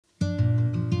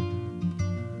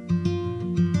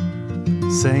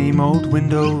Same old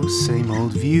window, same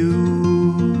old view.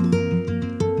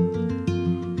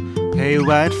 Pale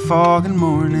white fog and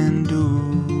morning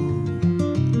dew.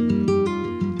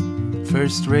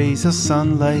 First rays of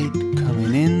sunlight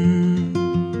coming in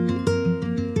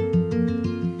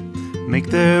make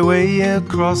their way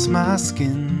across my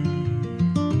skin.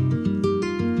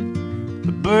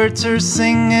 The birds are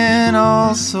singing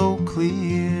all so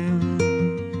clear,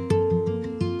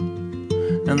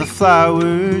 and the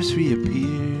flowers reappear.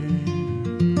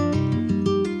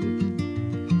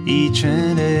 Each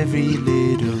and every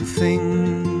little thing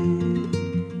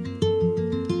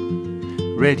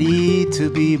ready to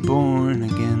be born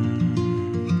again.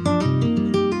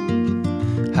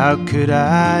 How could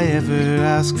I ever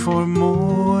ask for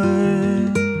more?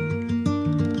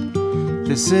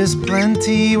 This is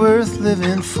plenty worth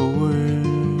living for.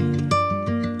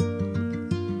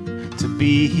 To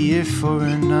be here for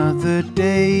another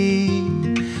day,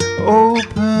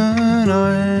 open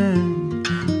arms,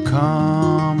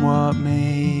 come what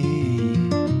may.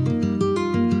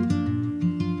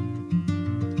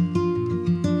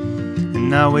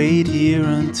 And I'll wait here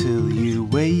until you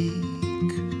wake,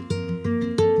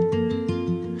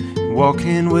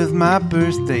 walking with my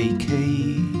birthday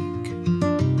cake,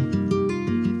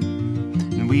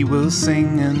 and we will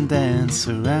sing and dance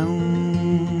around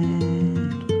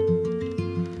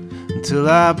until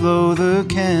I blow the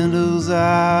candles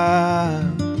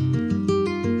out.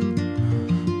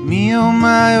 Me, oh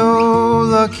my, oh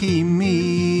lucky me.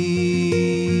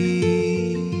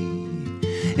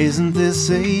 Isn't this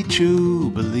a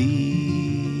jubilee?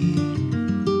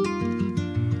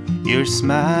 Your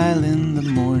smile in the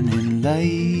morning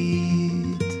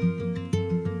light,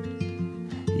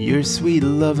 your sweet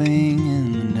loving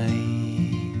in the night.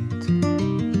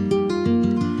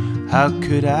 How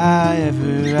could I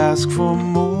ever ask for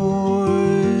more?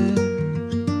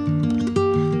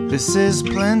 This is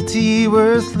plenty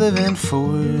worth living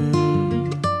for.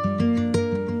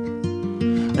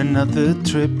 Another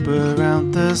trip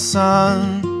around the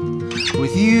sun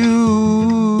with you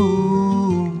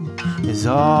is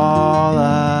all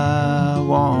I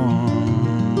want.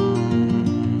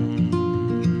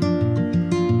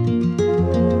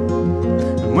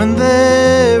 And when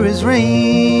there is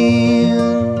rain,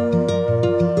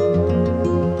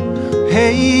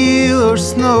 hail or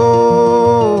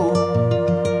snow,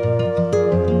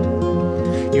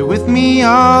 you're with me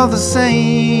all the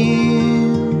same.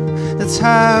 That's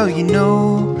how you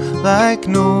know, like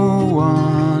no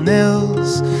one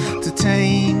else, to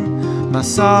tame my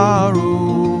sorrow.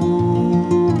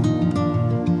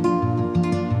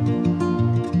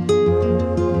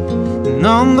 And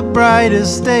on the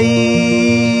brightest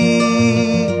day,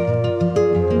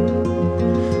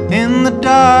 in the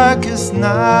darkest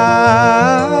night,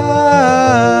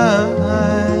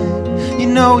 you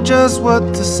know just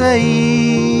what to say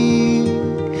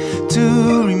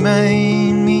to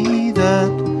remind me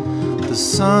that the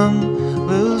sun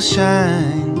will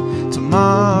shine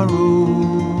tomorrow.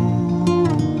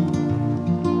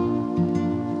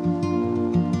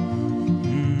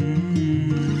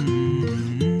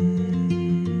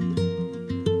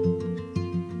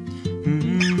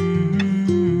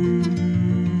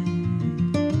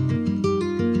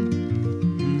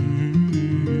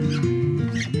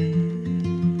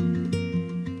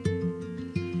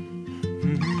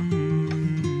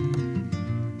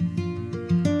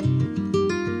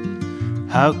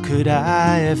 How could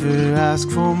I ever ask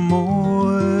for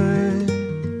more?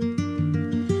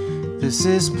 This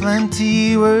is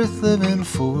plenty worth living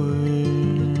for.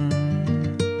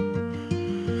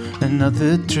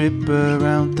 Another trip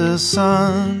around the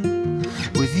sun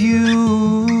with you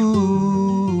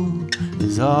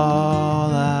is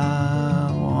all